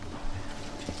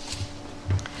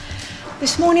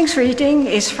This morning's reading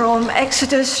is from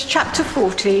Exodus chapter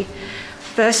 40,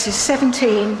 verses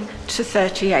 17 to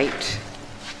 38.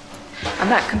 And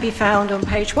that can be found on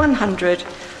page 100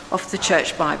 of the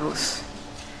Church Bibles.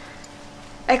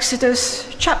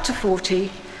 Exodus chapter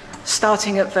 40,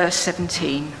 starting at verse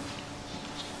 17.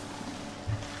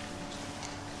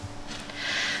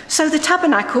 So the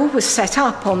tabernacle was set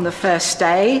up on the first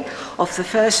day of the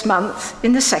first month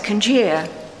in the second year.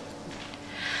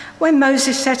 When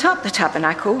Moses set up the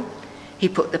tabernacle, he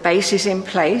put the bases in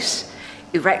place,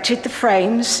 erected the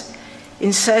frames,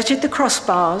 inserted the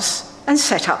crossbars, and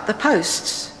set up the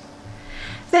posts.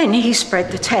 Then he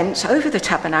spread the tent over the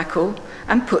tabernacle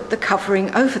and put the covering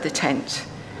over the tent,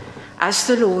 as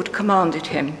the Lord commanded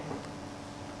him.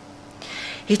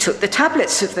 He took the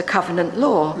tablets of the covenant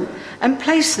law and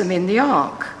placed them in the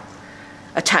ark,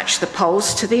 attached the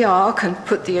poles to the ark and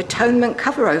put the atonement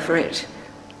cover over it.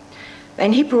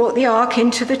 Then he brought the ark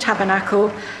into the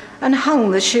tabernacle and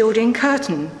hung the shielding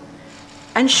curtain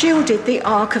and shielded the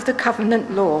ark of the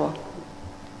covenant law,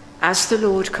 as the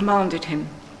Lord commanded him.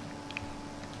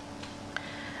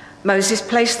 Moses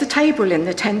placed the table in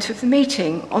the tent of the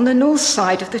meeting on the north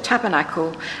side of the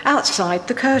tabernacle, outside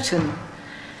the curtain,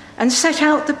 and set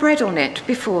out the bread on it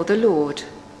before the Lord,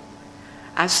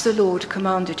 as the Lord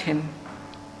commanded him.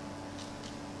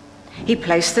 He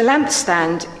placed the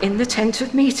lampstand in the tent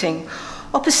of meeting,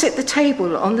 opposite the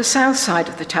table on the south side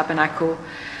of the tabernacle,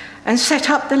 and set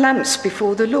up the lamps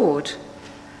before the Lord,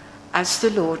 as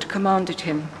the Lord commanded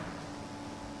him.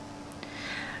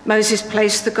 Moses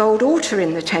placed the gold altar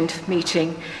in the tent of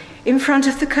meeting, in front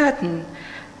of the curtain,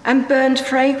 and burned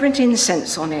fragrant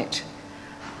incense on it,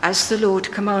 as the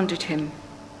Lord commanded him.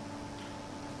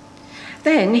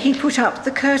 Then he put up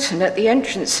the curtain at the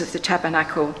entrance of the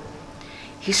tabernacle.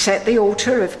 He set the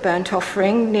altar of burnt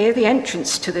offering near the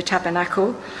entrance to the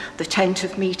tabernacle, the tent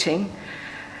of meeting,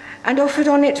 and offered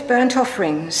on it burnt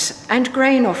offerings and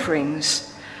grain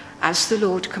offerings, as the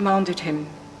Lord commanded him.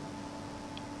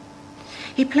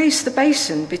 He placed the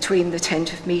basin between the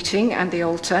tent of meeting and the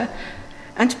altar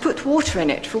and put water in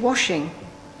it for washing.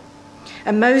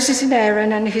 And Moses and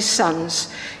Aaron and his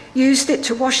sons used it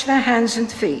to wash their hands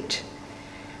and feet.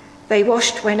 They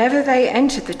washed whenever they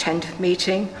entered the tent of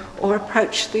meeting or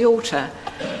approached the altar,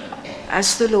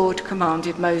 as the Lord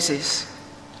commanded Moses.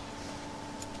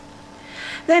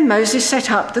 Then Moses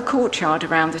set up the courtyard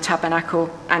around the tabernacle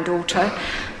and altar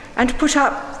and put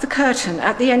up the curtain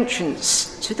at the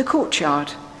entrance to the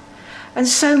courtyard. And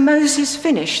so Moses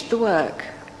finished the work.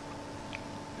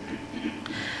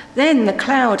 Then the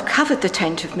cloud covered the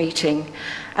tent of meeting,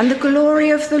 and the glory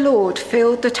of the Lord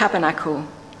filled the tabernacle.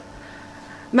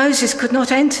 Moses could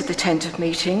not enter the tent of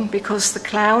meeting because the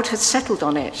cloud had settled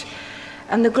on it,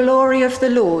 and the glory of the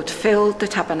Lord filled the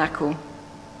tabernacle.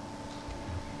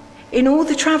 In all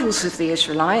the travels of the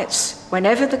Israelites,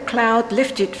 whenever the cloud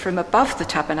lifted from above the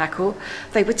tabernacle,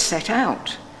 they would set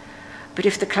out. But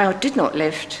if the cloud did not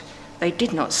lift, they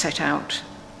did not set out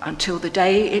until the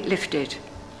day it lifted.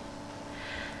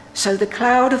 So the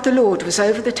cloud of the Lord was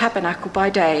over the tabernacle by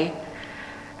day,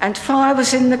 and fire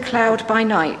was in the cloud by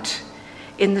night,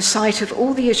 in the sight of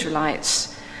all the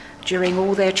Israelites during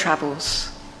all their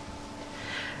travels.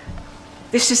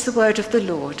 This is the word of the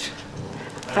Lord.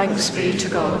 Thanks be to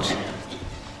God.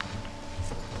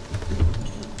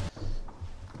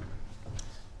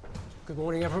 Good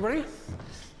morning, everybody.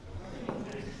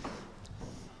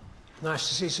 Nice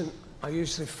to see some, I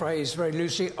use the phrase very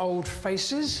loosely, old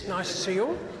faces. Nice to see you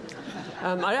all.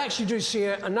 I actually do see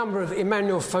a number of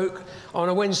Emmanuel folk on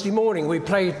a Wednesday morning. We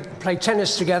play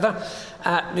tennis together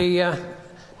at the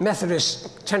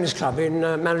Methodist Tennis Club in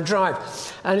Manor Drive.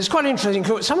 And it's quite interesting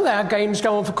because some of our games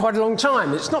go on for quite a long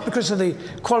time. It's not because of the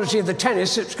quality of the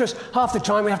tennis, it's because half the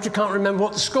time we can't remember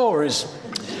what the score is.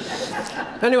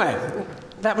 Anyway,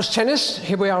 that was tennis.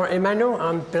 Here we are at Emmanuel.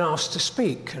 I've been asked to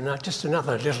speak. And just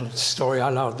another little story I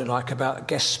like about a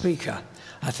guest speaker.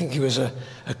 I think he was a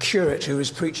curate who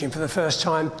was preaching for the first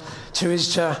time to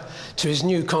his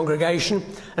new congregation.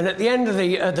 And at the end of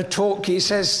the talk, he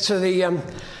says to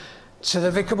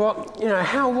the vicar, "Well,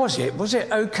 how was it? Was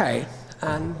it okay?"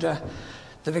 And the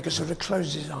vicar sort of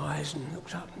closed his eyes and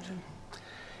looked up and said,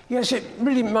 "Yes, it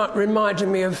really reminded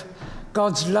me of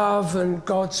God's love and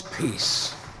God's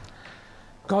peace.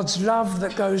 God's love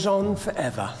that goes on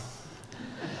forever,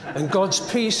 and God's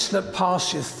peace that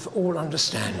passeth all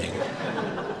understanding."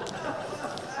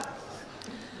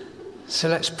 So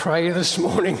let's pray this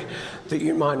morning that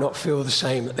you might not feel the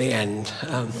same at the end.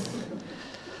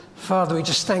 Father, we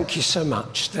just thank you so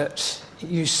much that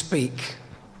you speak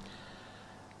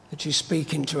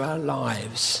into our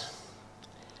lives.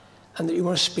 and that you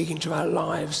want to speak into our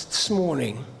lives this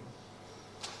morning.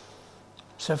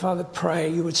 So, Father, pray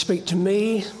you would speak to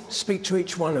me, speak to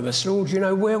each one of us. Lord, you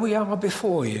know where we are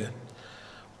before you,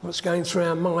 what's going through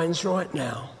our minds right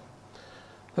now.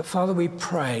 But, Father, we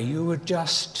pray you would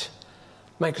just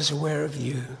make us aware of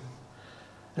you.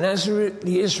 And as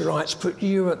the Israelites put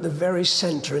you at the very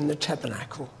centre in the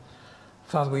tabernacle,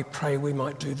 Father, we pray we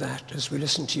might do that as we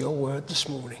listen to your word this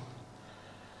morning.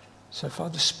 So,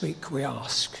 Father, speak, we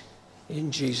ask, in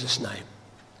Jesus' name.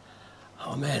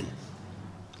 Amen.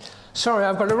 Sorry,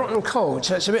 I've got a rotten cold,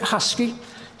 so it's a bit husky.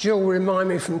 Jill will remind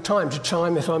me from time to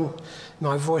time if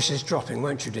my voice is dropping,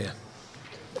 won't you, dear?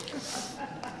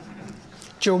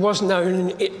 Jill was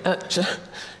known at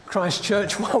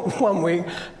Christchurch one week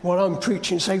while I'm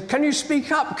preaching, say, "Can you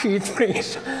speak up, Keith,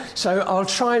 please?" So I'll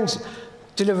try and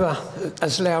deliver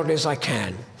as loudly as I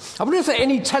can. I wonder if there are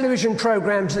any television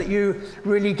programmes that you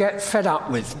really get fed up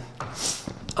with.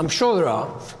 I'm sure there are.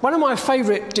 One of my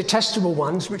favourite detestable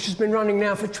ones, which has been running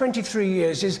now for 23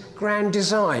 years, is Grand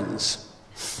Designs.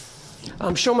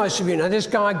 I'm sure most of you know this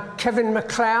guy, Kevin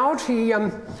MacLeod.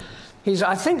 He's,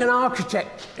 I think, an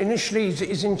architect. Initially,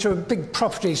 he's into a big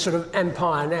property sort of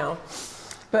empire now.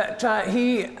 But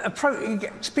he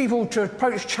gets people to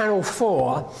approach Channel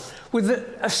 4 with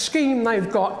a scheme they've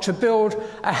got to build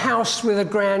a house with a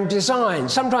grand design.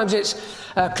 Sometimes it's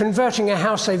converting a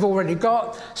house they've already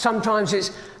got. Sometimes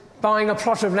it's buying a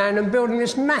plot of land and building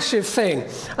this massive thing.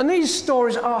 And these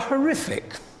stories are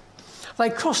horrific.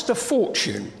 They cost a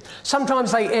fortune.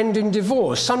 Sometimes they end in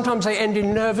divorce. Sometimes they end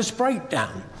in nervous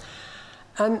breakdown.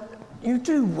 And you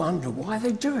do wonder why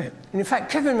they do it. And in fact,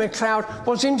 Kevin MacLeod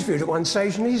was interviewed at one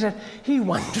stage and he said he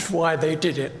wondered why they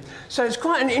did it. So it's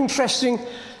quite an interesting,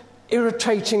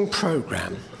 irritating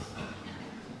programme.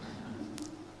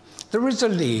 There is a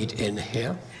lead in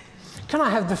here. Can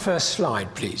I have the first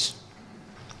slide, please?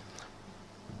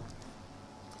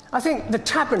 I think the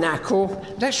tabernacle,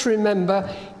 let's remember,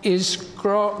 is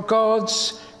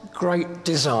God's great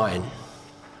design.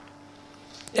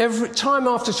 Every time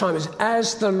after time is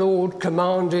as the Lord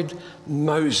commanded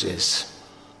Moses.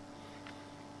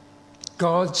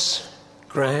 God's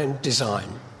grand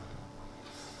design.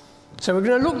 So we're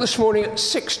going to look this morning at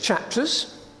 6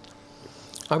 chapters.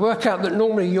 I work out that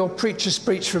normally your preachers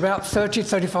preach for about 30,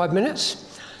 35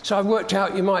 minutes. So I've worked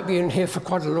out you might be in here for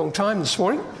quite a long time this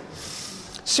morning.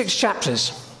 6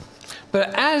 chapters.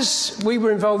 But as we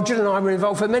were involved, Jill and I were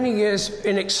involved for many years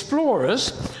in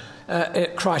Explorers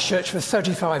at Christchurch for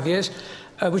 35 years,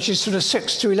 which is sort of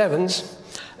 6 to 11s.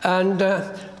 And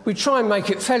we try and make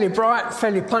it fairly bright,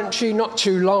 fairly punchy, not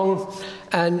too long,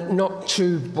 and not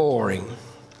too boring.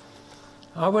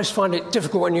 I always find it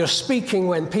difficult when you're speaking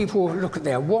when people look at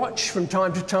their watch from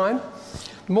time to time.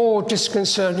 More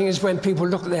disconcerting is when people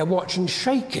look at their watch and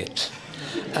shake it.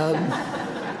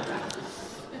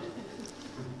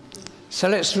 So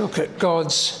let's look at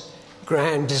God's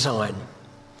grand design.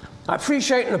 I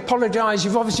appreciate and apologise.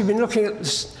 You've obviously been looking at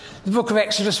the book of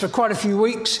Exodus for quite a few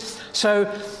weeks, so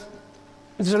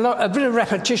there's a bit of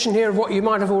repetition here of what you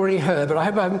might have already heard, but I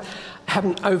hope I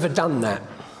haven't overdone that.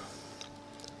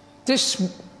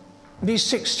 These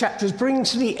 6 chapters bring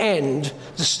to the end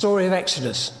the story of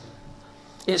Exodus.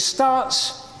 It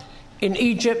starts in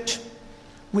Egypt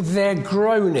with their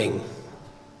groaning.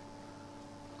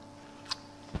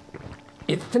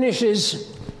 It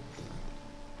finishes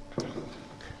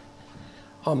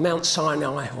on Mount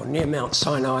Sinai, or near Mount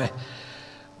Sinai,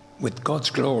 with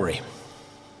God's glory.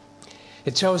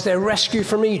 It tells their rescue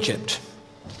from Egypt,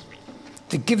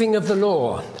 the giving of the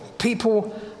law,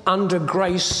 people under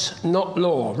grace, not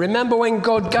law. Remember when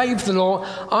God gave the law,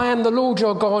 "I am the Lord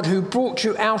your God who brought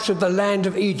you out of the land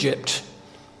of Egypt."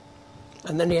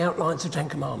 And then he outlines the 10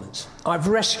 Commandments. I've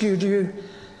rescued you.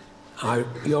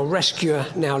 Your rescuer,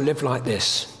 now live like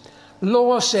this.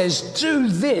 Law says, do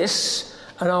this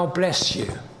and I'll bless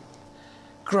you.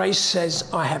 Grace says,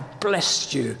 I have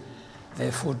blessed you,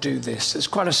 therefore do this. There's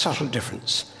quite a subtle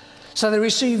difference. So they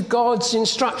receive God's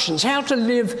instructions, how to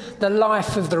live the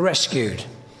life of the rescued.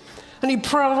 And he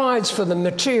provides for them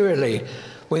materially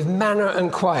with manna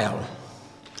and quail.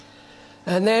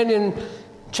 And then in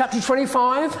chapter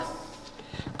 25,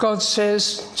 God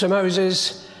says to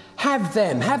Moses, have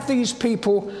these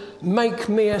people make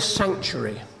me a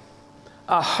sanctuary,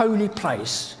 a holy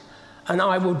place, and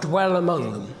I will dwell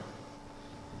among them.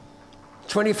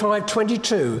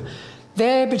 25:22,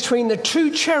 there between the 2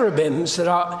 cherubims that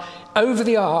are over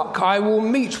the ark, I will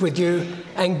meet with you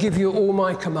and give you all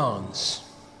my commands.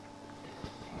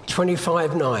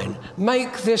 25:9,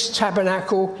 make this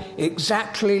tabernacle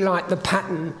exactly like the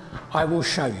pattern I will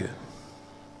show you.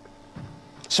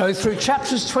 So through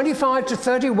chapters 25 to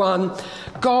 31,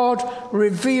 God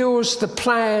reveals the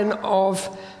plan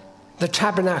of the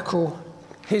tabernacle,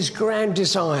 his grand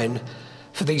design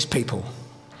for these people.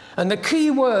 And the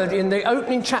key word in the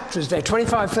opening chapters there,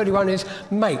 25, 31, is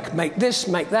make. Make this,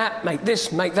 make that, make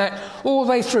this, make that, all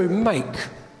the way through, make.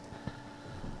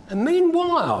 And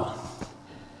meanwhile,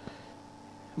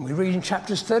 we read in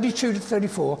chapters 32 to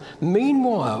 34,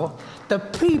 meanwhile, the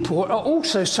people are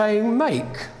also saying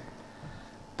make.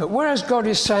 But whereas God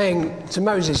is saying to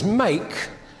Moses, make,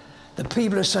 the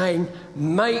people are saying,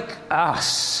 make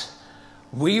us.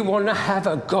 We want to have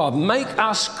a God. Make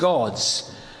us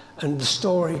gods. And the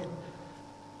story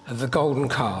of the golden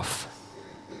calf.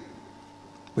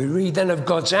 We read then of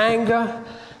God's anger,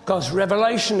 God's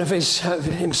revelation of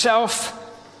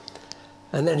himself,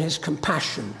 and then his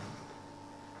compassion.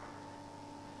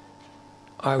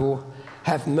 I will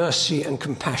have mercy and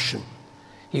compassion.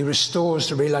 He restores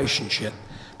the relationship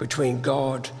between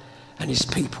God and his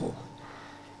people.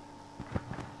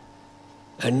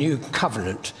 A new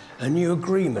covenant, a new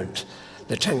agreement,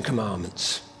 the Ten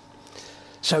Commandments.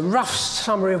 So, rough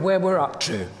summary of where we're up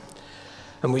to.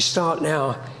 And we start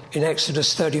now in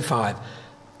Exodus 35.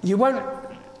 We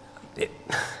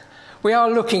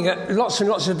are looking at lots and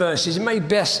lots of verses. It may be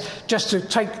best just to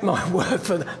take my word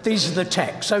for these are the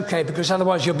texts, okay, because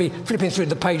otherwise you'll be flipping through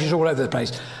the pages all over the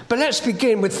place. But let's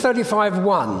begin with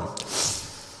 35:1.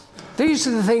 These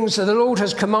are the things that the Lord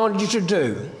has commanded you to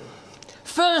do.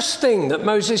 First thing that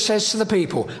Moses says to the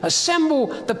people, assemble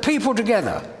the people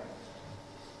together.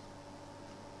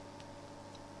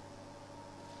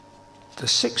 The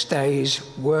 6 days'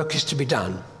 work is to be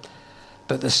done,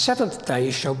 but the 7th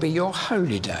day shall be your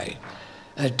holy day,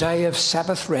 a day of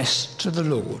Sabbath rest to the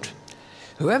Lord.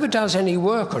 Whoever does any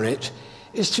work on it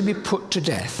is to be put to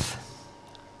death.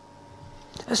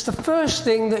 That's the first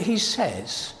thing that he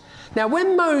says. Now,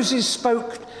 when God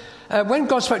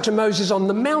spoke to Moses on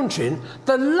the mountain,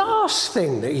 the last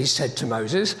thing that he said to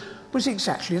Moses was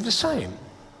exactly the same.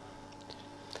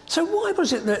 So why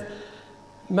was it that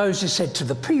Moses said to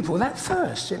the people that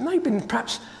first? It may have been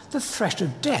perhaps the threat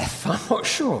of death, I'm not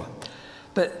sure.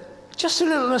 But just a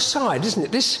little aside, isn't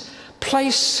it? This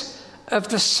place of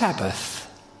the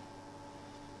Sabbath.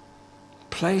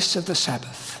 Place of the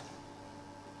Sabbath.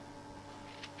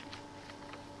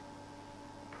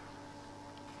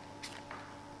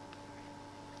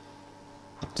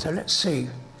 So let's see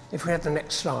if we have the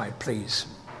next slide, please.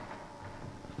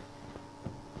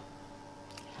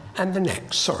 And the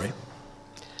next, sorry.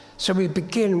 So we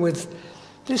begin with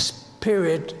this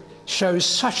period shows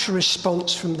such a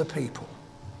response from the people.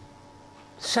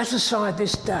 Set aside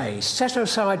this day, set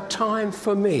aside time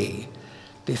for me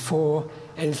before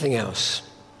anything else.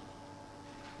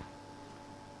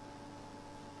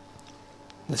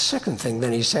 The second thing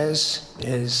then he says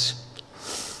is,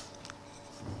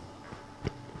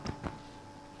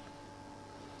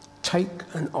 take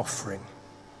an offering.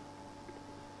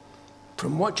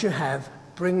 From what you have,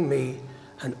 bring me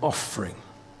an offering.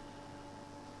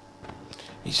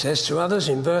 He says to others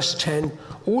in verse 10,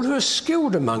 all who are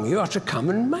skilled among you are to come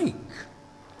and make.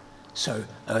 So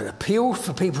an appeal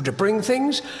for people to bring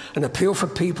things, an appeal for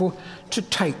people to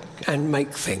take and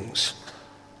make things.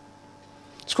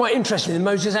 It's quite interesting that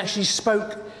Moses actually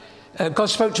God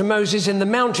spoke to Moses in the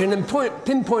mountain and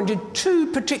pinpointed two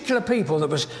particular people that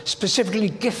was specifically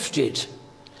gifted.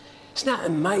 Isn't that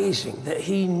amazing that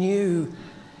he knew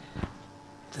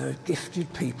the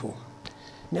gifted people?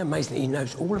 Isn't it amazing that he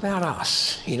knows all about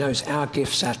us? He knows our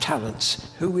gifts, our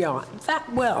talents, who we are that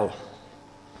well.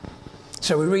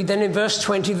 So we read then in verse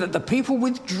 20 that the people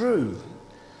withdrew.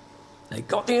 They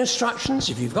got the instructions.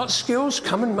 If you've got skills,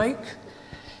 come and make.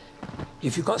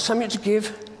 If you've got something to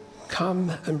give,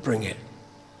 come and bring it.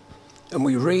 And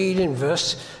we read in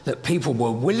verse that people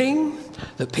were willing,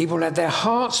 that people had their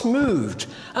hearts moved,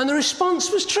 and the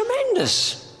response was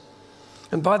tremendous.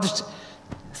 And by the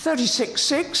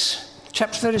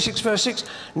chapter 36, verse 6,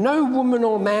 no woman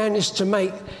or man is to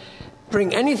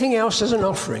bring anything else as an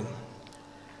offering.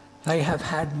 They have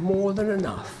had more than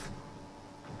enough.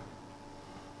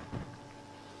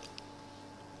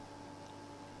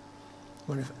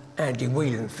 Wonder if Andy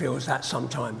Whelan feels that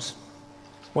sometimes.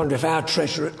 Wonder if our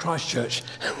treasurer at Christchurch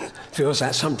feels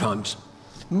that sometimes.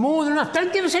 More than enough.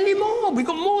 Don't give us any more. We've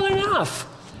got more than enough.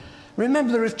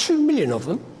 Remember, there are 2 million of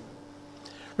them.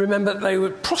 Remember that they were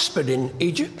prospered in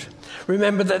Egypt.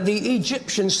 Remember that the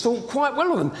Egyptians thought quite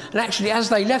well of them, and actually, as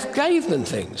they left, gave them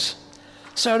things.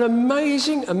 So an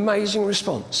amazing, amazing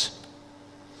response.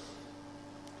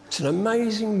 It's an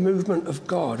amazing movement of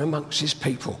God amongst his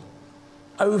people.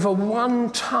 Over 1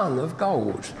 ton of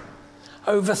gold.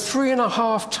 over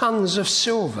 3.5 tons of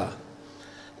silver,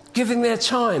 giving their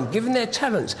time, giving their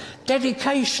talents,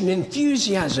 dedication,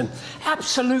 enthusiasm,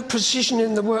 absolute precision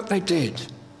in the work they did.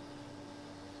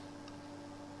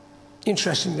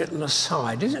 Interesting little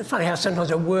aside. Isn't it funny how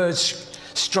sometimes a word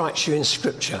strikes you in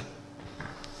Scripture?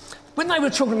 When they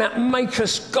were talking about make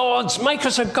us gods, make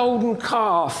us a golden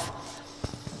calf,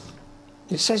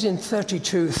 it says in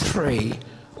 32:3,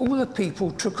 all the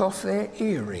people took off their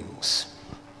earrings.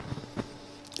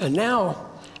 And now,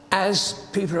 as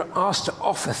people are asked to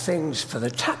offer things for the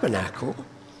tabernacle,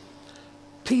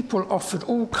 people offered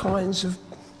all kinds of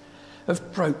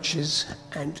brooches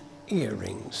and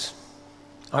earrings.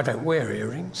 I don't wear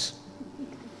earrings.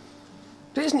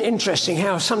 But isn't it interesting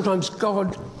how sometimes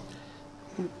God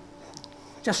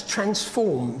just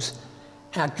transforms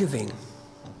our giving?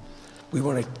 We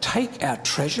want to take our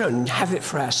treasure and have it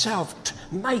for ourselves, to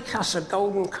make us a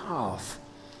golden calf.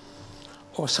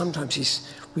 Or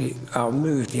sometimes we are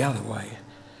moved the other way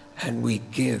and we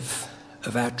give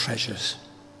of our treasures.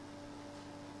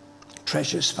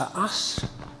 Treasures for us,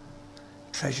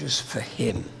 treasures for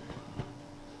him.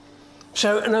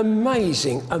 So an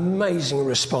amazing, amazing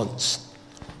response.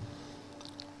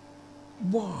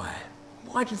 Why?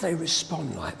 Why did they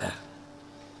respond like that?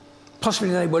 Possibly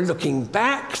they were looking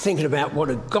back, thinking about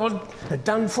what God had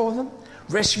done for them,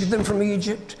 rescued them from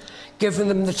Egypt, given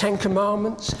them the 10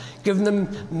 Commandments, given them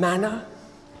manna.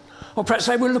 Or perhaps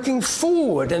they were looking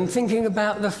forward and thinking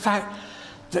about the fact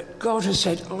that God has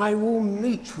said, I will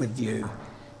meet with you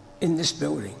in this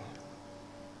building.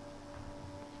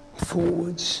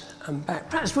 Forwards and back.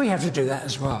 Perhaps we have to do that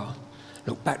as well.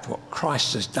 Look back to what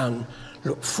Christ has done,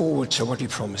 look forward to what he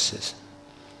promises.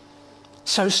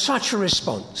 So such a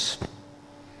response.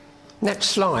 Next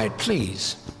slide,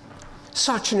 please.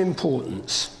 Such an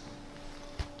importance.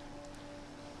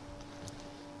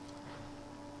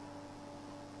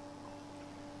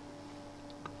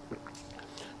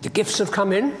 The gifts have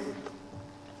come in,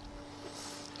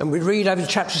 and we read over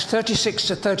chapters 36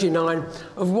 to 39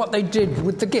 of what they did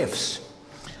with the gifts.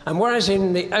 And whereas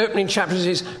in the opening chapters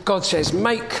is God says,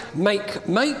 make, make,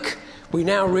 make, we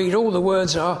now read all the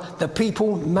words are the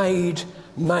people made,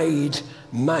 made,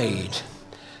 made.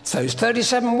 So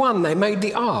 37:1, they made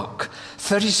the ark.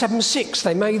 37:6,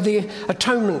 they made the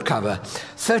atonement cover.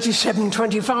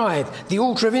 37:25, the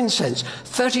altar of incense.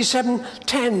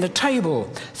 37:10, the table.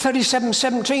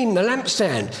 37:17, the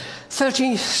lampstand.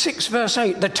 36 verse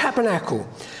 8, the tabernacle.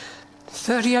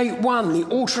 38:1, the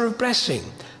altar of blessing.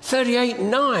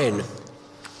 38:9,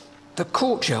 the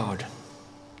courtyard.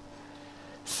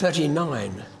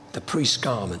 39, the priest's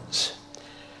garments.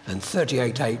 And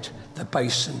 38:8, the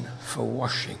basin for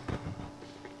washing.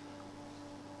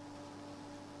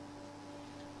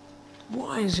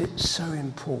 Why is it so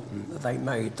important that they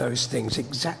made those things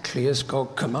exactly as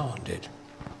God commanded?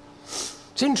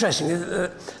 It's interesting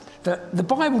that the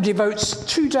Bible devotes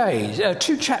 2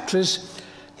 chapters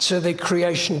to the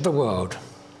creation of the world.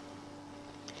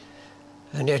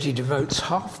 And yet he devotes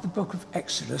half the book of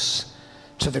Exodus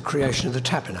to the creation of the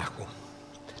tabernacle.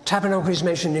 Tabernacle is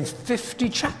mentioned in 50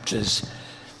 chapters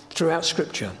throughout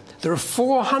Scripture. There are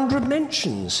 400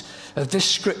 mentions of this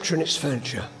Scripture and its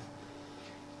furniture.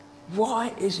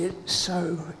 Why is it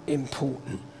so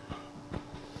important?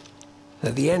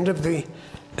 At the end of it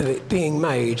being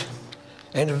made,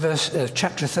 end of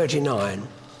chapter 39,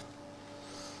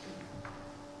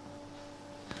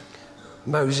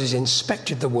 Moses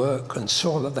inspected the work and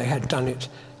saw that they had done it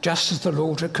just as the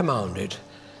Lord had commanded.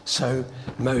 So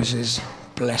Moses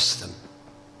blessed them.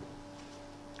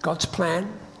 God's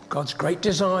plan, God's great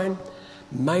design,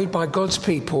 made by God's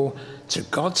people to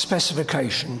God's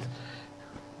specification,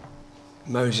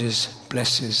 Moses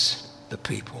blesses the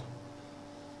people.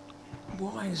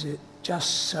 Why is it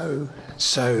just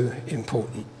so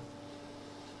important?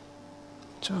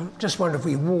 So I just wonder if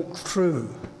we walk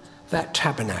through that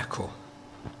tabernacle.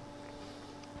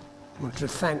 I want to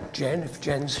thank Jen, if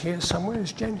Jen's here somewhere.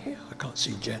 Is Jen here? I can't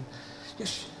see Jen.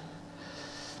 Yes.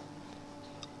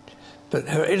 But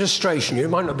her illustration, you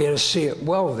might not be able to see it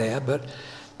well there, but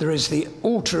there is the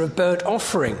altar of burnt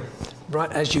offering,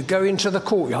 right, as you go into the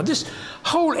courtyard. This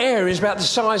whole area is about the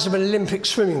size of an Olympic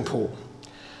swimming pool.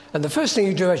 And the first thing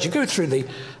you do as you go through the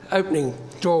opening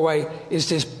doorway is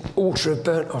this altar of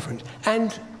burnt offerings.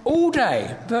 And all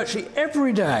day, virtually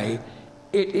every day,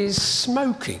 it is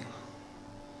smoking,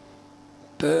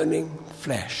 burning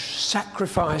flesh,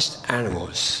 sacrificed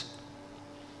animals.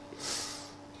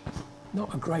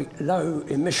 Not a great low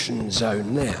emission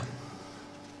zone there.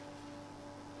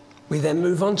 We then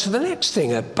move on to the next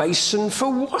thing, a basin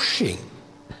for washing,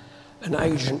 an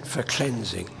agent for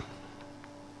cleansing.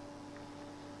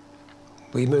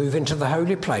 we move into the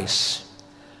holy place,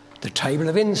 the table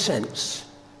of incense,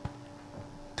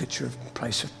 picture of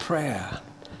place of prayer,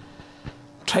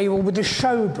 table with the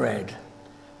showbread,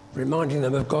 reminding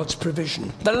them of God's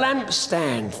provision, the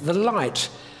lampstand, the light,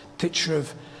 picture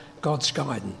of God's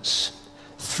guidance.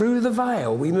 Through the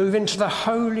veil, we move into the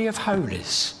Holy of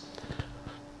Holies.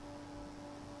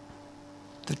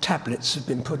 The tablets have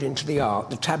been put into the ark,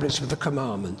 the tablets with the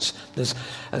commandments. There's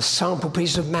a sample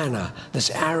piece of manna.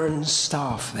 There's Aaron's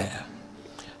staff there.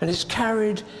 And it's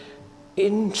carried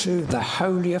into the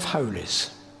Holy of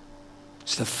Holies.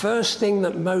 It's the first thing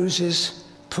that Moses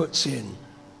puts in.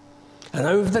 And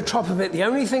over the top of it, the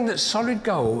only thing that's solid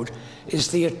gold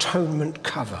is the atonement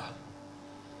cover.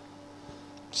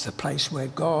 It's the place where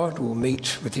God will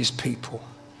meet with his people.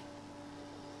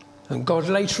 And God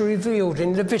later revealed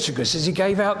in Leviticus, as he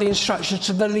gave out the instructions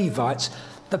to the Levites,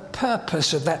 the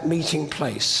purpose of that meeting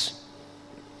place.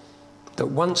 That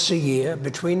once a year,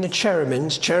 between the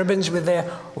cherubims with their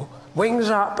wings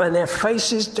up and their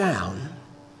faces down,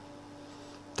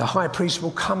 the high priest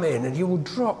will come in and he will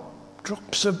drop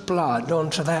drops of blood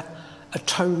onto that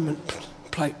atonement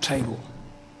plate table.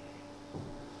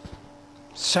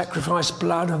 Sacrifice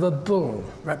blood of a bull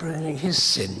representing his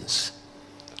sins.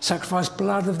 Sacrifice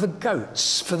blood of the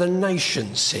goats for the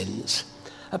nation's sins.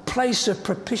 A place of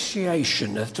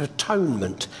propitiation, of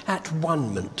atonement,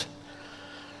 at-one-ment.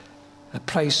 A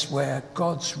place where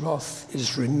God's wrath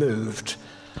is removed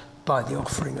by the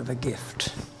offering of a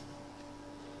gift.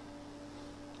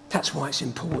 That's why it's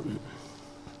important.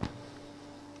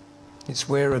 It's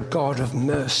where a God of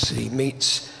mercy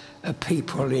meets a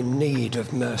people in need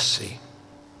of mercy.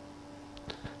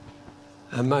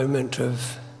 A moment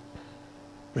of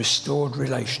restored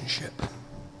relationship.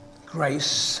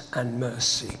 Grace and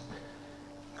mercy.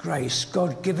 Grace,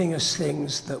 God giving us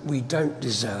things that we don't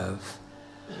deserve.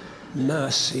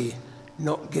 Mercy,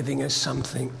 not giving us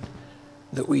something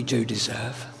that we do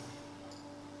deserve.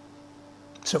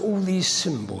 So all these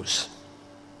symbols.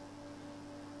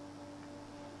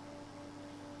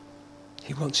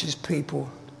 He wants his people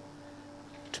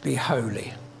to be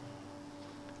holy,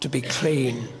 to be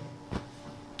clean,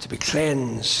 to be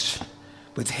cleansed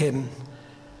with him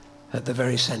at the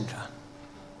very centre.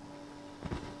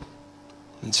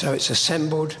 And so it's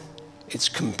assembled, it's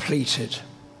completed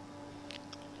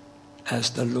as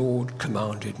the Lord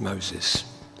commanded Moses.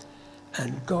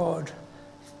 And God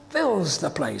fills the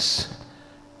place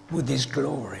with his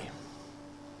glory.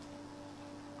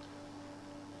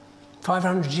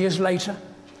 500 years later,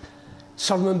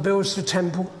 Solomon builds the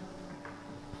temple.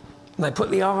 And they put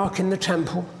the ark in the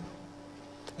temple.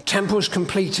 The temple's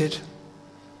completed.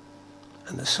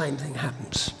 And the same thing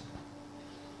happens.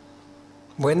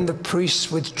 When the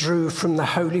priests withdrew from the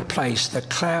holy place, the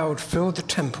cloud filled the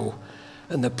temple,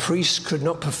 and the priests could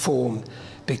not perform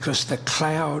because the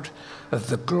cloud of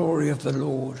the glory of the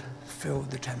Lord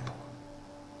filled the temple.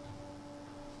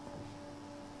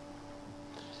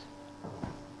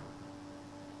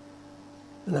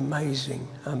 An amazing,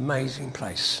 amazing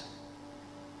place.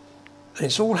 And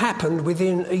it's all happened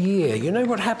within a year. You know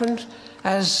what happened?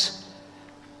 As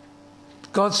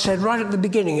God said right at the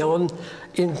beginning,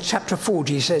 in chapter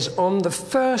 40, he says, on the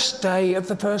first day of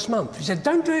the first month. He said,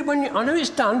 don't do it I know it's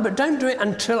done, but don't do it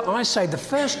until I say the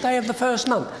first day of the first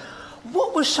month.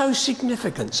 What was so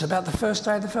significant about the first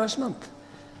day of the first month?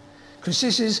 Because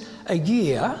this is a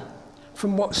year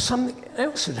from what something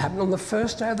else had happened on the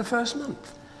first day of the first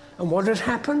month. And what had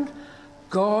happened?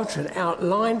 God had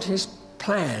outlined his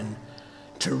plan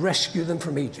to rescue them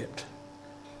from Egypt.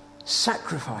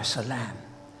 Sacrifice a lamb.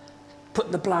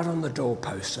 Put the blood on the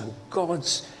doorpost and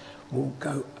God's will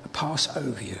pass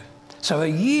over you. So a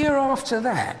year after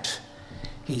that,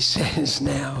 he says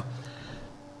now,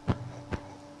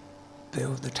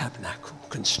 build the tabernacle,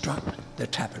 construct the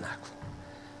tabernacle.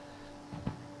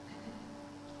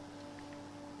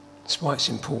 That's why it's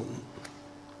important.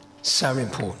 So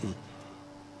important.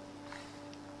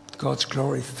 God's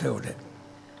glory filled it.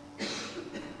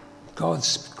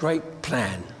 God's great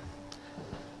plan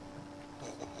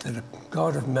that a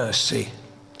God of mercy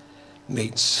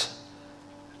meets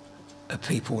a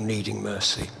people needing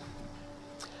mercy.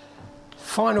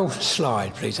 Final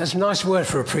slide, please. That's a nice word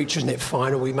for a preacher, isn't it?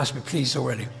 Final. We must be pleased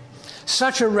already.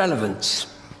 Such a relevance.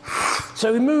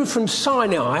 So we moved from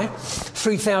Sinai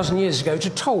 3,000 years ago to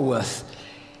Tolworth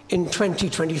in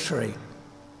 2023.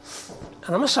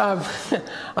 And I must say,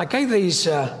 I gave these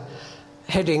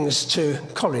headings to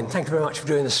Colin. Thank you very much for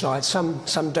doing the slides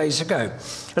some days ago.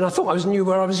 And I thought I knew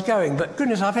where I was going, but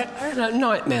goodness, I've had a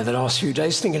nightmare the last few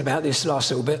days thinking about this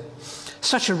last little bit.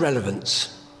 Such a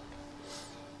relevance.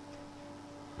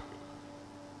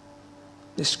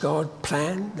 this God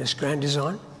plan, this grand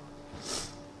design,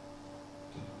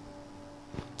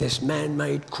 this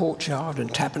man-made courtyard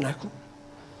and tabernacle.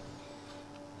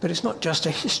 But it's not just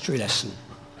a history lesson.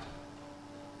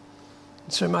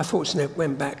 So my thoughts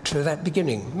went back to that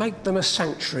beginning. Make them a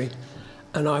sanctuary,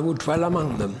 and I will dwell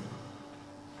among them.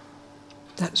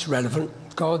 That's relevant.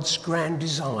 God's grand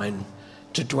design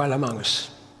to dwell among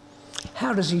us.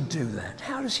 How does he do that?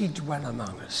 How does he dwell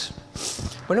among us?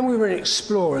 When we were in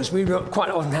Explorers, we quite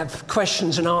often have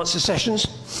questions and answer sessions.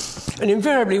 And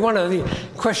invariably, one of the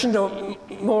questions, or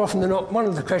more often than not, one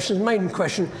of the questions, the main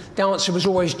question, the answer was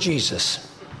always Jesus.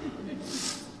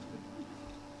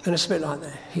 And it's a bit like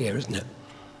that here, isn't it?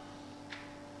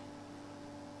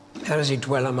 How does he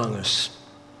dwell among us?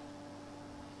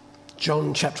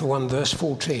 John chapter 1, verse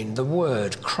 14, the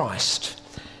Word, Christ,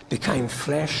 became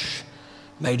flesh,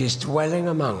 made his dwelling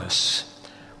among us.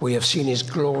 We have seen his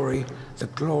glory, the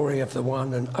glory of the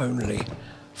one and only,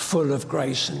 full of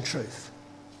grace and truth.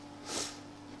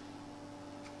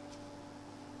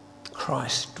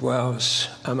 Christ dwells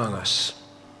among us.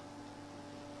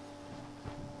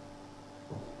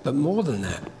 But more than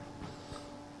that,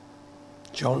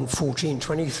 John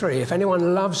 14:23, if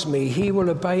anyone loves me, he will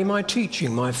obey my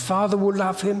teaching. My Father will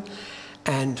love him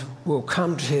and will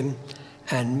come to him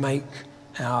and make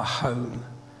our home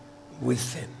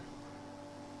with him.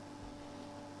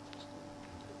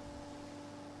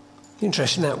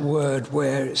 Interesting that word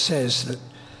where it says that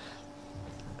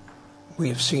we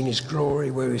have seen his glory,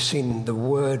 where we've seen the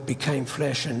Word became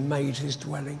flesh and made his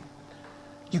dwelling.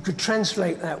 You could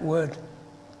translate that word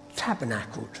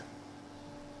tabernacled.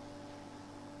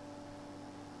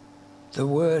 The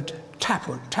word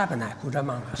tabernacled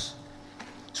among us.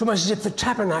 It's almost as if the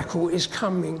tabernacle is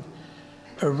coming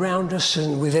around us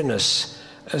and within us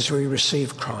as we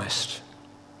receive Christ.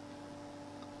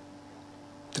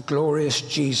 The glorious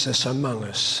Jesus among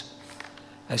us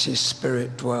as his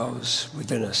Spirit dwells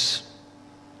within us.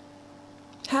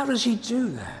 How does he do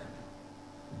that?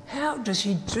 How does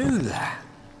he do that?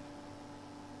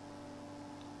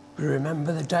 We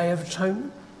remember the Day of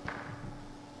Atonement.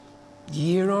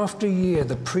 Year after year,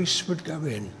 the priests would go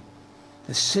in.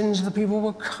 The sins of the people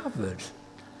were covered.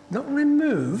 Not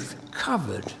removed,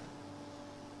 covered.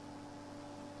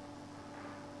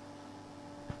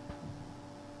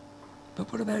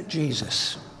 But what about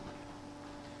Jesus?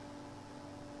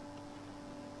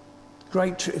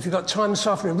 Great, if you've got time this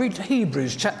afternoon, read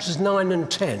Hebrews chapters 9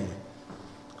 and 10.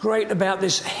 Great about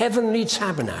this heavenly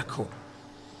tabernacle.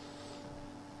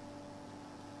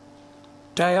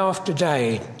 Day after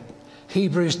day,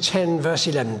 Hebrews 10 verse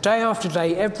 11, day after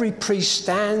day every priest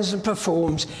stands and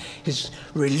performs his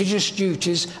religious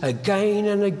duties. Again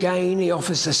and again he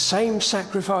offers the same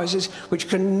sacrifices which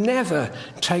can never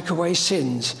take away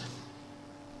sins.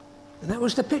 And that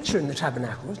was the picture in the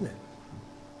tabernacle, wasn't it?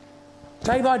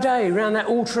 Day by day around that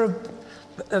altar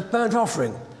of burnt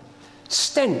offering,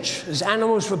 stench as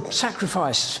animals were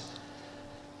sacrificed,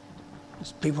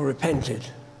 as people repented.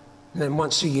 And then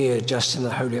once a year just in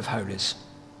the Holy of Holies.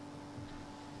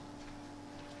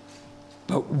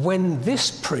 But when this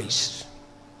priest,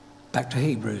 back to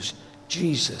Hebrews,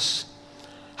 Jesus,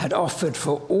 had offered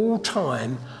for all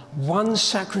time one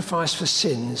sacrifice for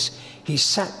sins, he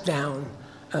sat down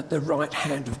at the right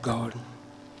hand of God.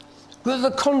 Look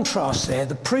at the contrast there.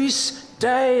 The priests,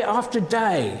 day after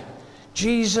day.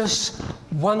 Jesus,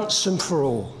 once and for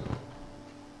all.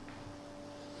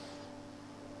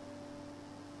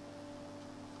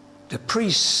 The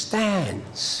priest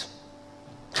stands,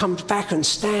 comes back and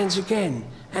stands again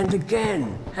and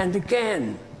again and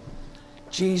again.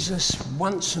 Jesus,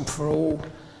 once and for all,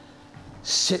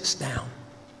 sits down,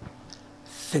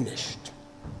 finished.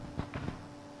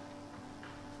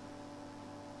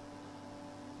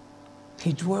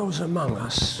 He dwells among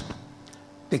us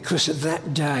because of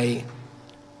that day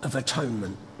of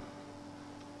atonement.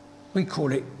 We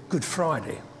call it Good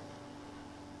Friday.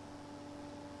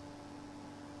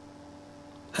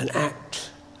 An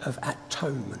act of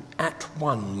atonement,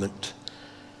 at-one-ment,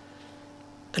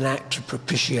 an act of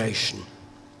propitiation,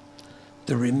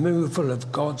 the removal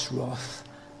of God's wrath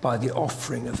by the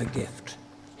offering of a gift,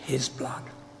 his blood.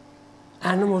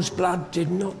 Animals' blood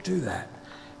did not do that.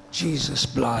 Jesus'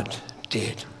 blood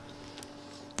did.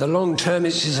 The long term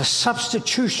is a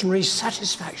substitutionary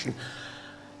satisfaction.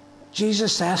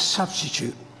 Jesus, our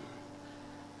substitute,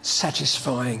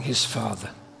 satisfying his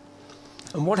Father.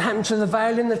 And what happened to the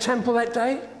veil in the temple that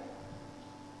day?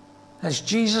 As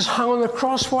Jesus hung on the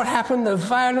cross, what happened? The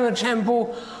veil in the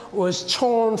temple was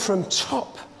torn from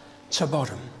top to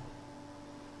bottom.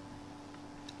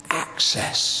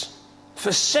 Access.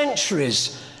 For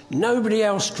centuries, Nobody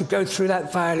else could go through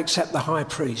that veil except the high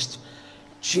priest.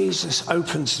 Jesus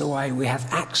opens the way. We have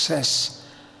access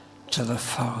to the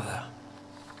Father.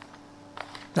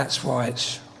 That's why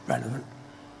it's relevant.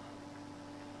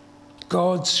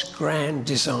 God's grand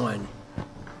design.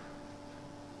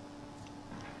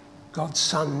 God's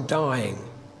Son dying.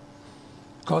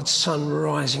 God's Son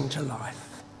rising to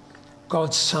life.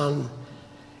 God's Son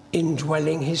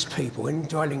indwelling his people,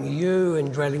 indwelling you,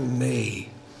 indwelling me.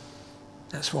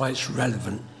 That's why it's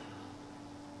relevant.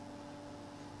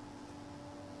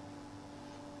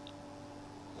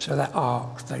 So that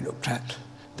ark they looked at,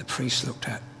 the priest looked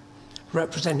at,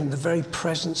 representing the very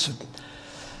presence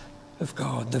of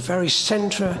God, the very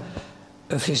centre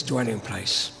of his dwelling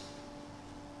place.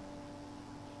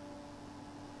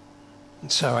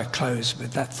 And so I close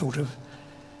with that thought of,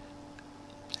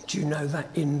 do you know that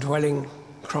indwelling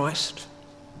Christ?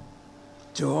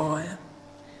 Do I?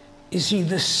 Is he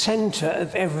the centre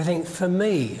of everything for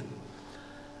me?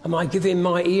 Am I giving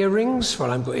my earrings? Well,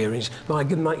 I haven't got earrings. Am I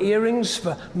giving my earrings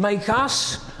for make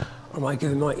us? Or am I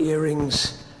giving my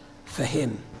earrings for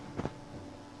him?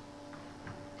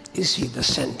 Is he the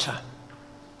centre?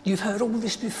 You've heard all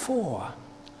this before.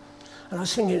 And I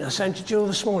was thinking, I was saying to Jill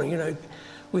this morning, you know,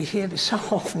 we hear this so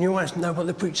often, you always know what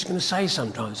the preacher's going to say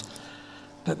sometimes.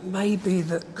 But maybe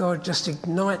that God just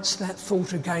ignites that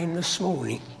thought again this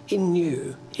morning, in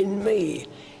you, in me.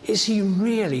 Is he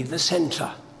really the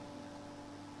centre?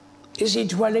 Is he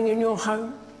dwelling in your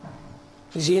home?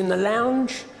 Is he in the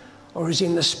lounge? Or is he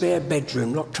in the spare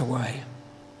bedroom locked away?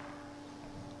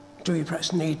 Do we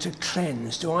perhaps need to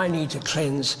cleanse? Do I need to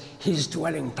cleanse his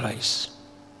dwelling place?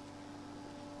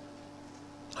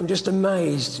 I'm just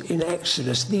amazed in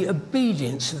Exodus, the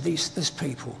obedience of this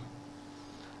people.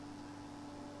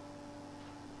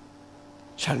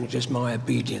 Challenges my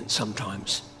obedience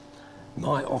sometimes,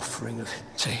 my offering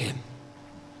to him.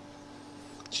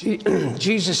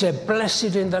 Jesus said,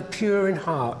 blessed in the pure in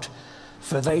heart,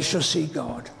 for they shall see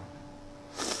God.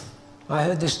 I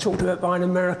heard this talked about by an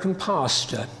American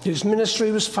pastor whose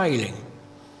ministry was failing,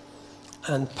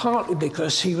 and partly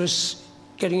because he was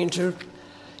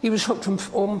hooked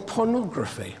on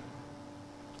pornography.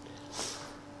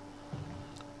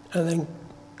 And then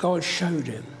God showed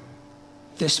him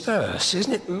this verse.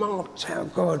 Isn't it marked how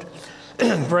God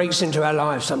breaks into our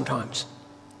lives sometimes?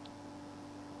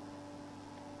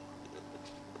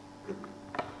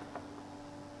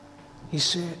 He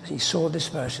saw this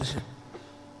verse and said,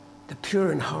 the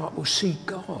pure in heart will see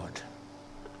God.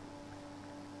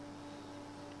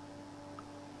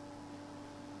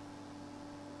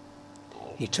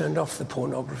 He turned off the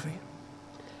pornography.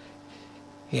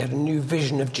 He had a new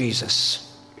vision of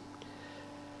Jesus.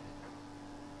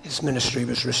 His ministry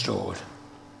was restored.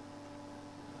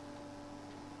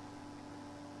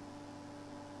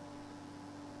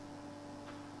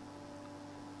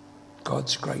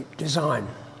 God's great design.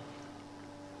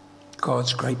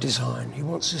 God's great design. He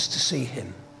wants us to see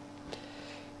him.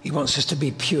 He wants us to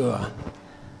be pure.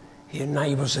 He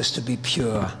enables us to be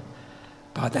pure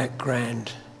by that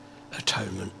grand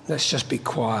atonement. Let's just be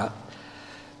quiet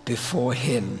before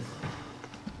him.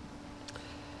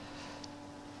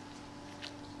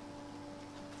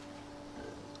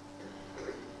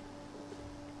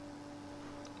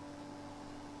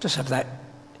 Just have that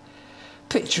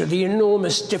picture of the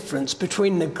enormous difference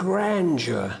between the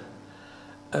grandeur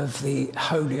of the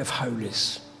Holy of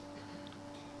Holies.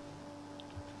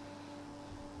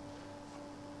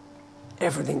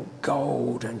 Everything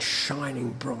gold and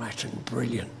shining bright and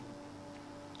brilliant.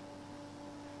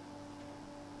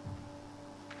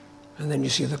 And then you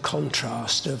see the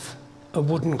contrast of a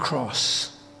wooden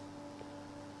cross,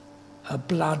 a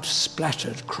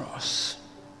blood-splattered cross.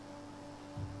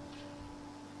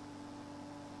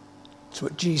 It's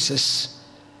what Jesus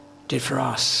did for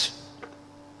us,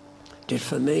 did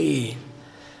for me.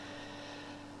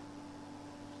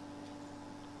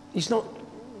 He's not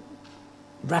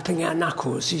rapping our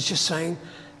knuckles. He's just saying,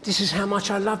 this is how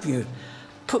much I love you.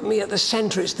 Put me at the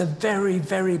centre. It's the very,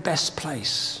 very best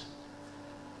place.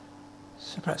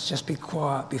 So perhaps just be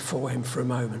quiet before him for a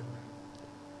moment.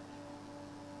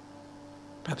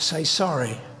 Perhaps say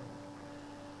sorry.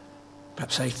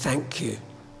 Perhaps say thank you.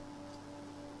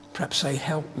 Perhaps say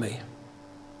help me.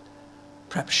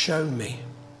 Perhaps show me.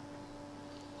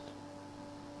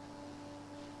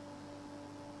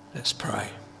 Let's pray.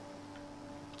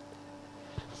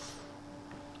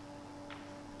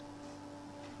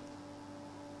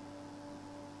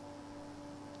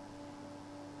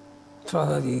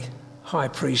 Father, the high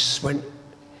priests went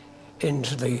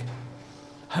into the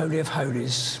Holy of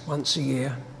Holies once a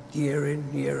year, year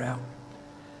in, year out.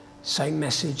 Same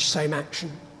message, same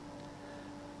action.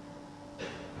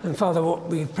 And Father, what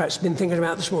we've perhaps been thinking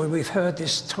about this morning, we've heard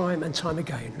this time and time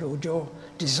again, Lord, your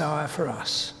desire for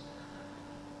us.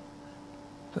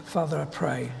 But Father, I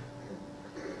pray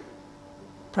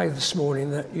this morning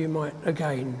that you might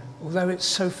again, although it's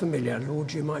so familiar,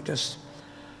 Lord, you might just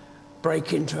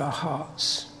break into our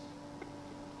hearts.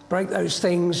 Break those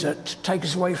things that take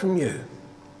us away from you.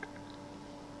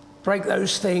 Break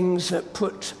those things that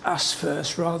put us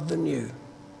first rather than you.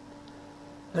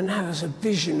 And have us a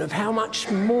vision of how much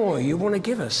more you want to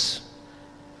give us,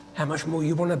 how much more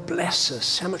you want to bless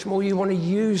us, how much more you want to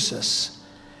use us.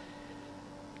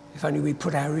 If only we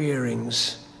put our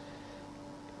earrings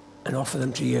and offer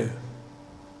them to you,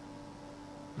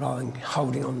 rather than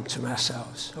holding on to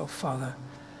ourselves. Oh, Father,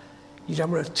 you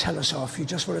don't want to tell us off. You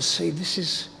just want to see this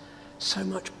is so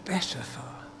much better,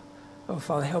 Father. Oh,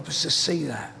 Father, help us to see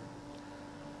that.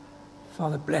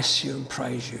 Father, bless you and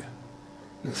praise you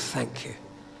and thank you.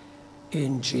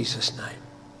 In Jesus' name.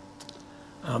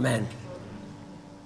 Amen.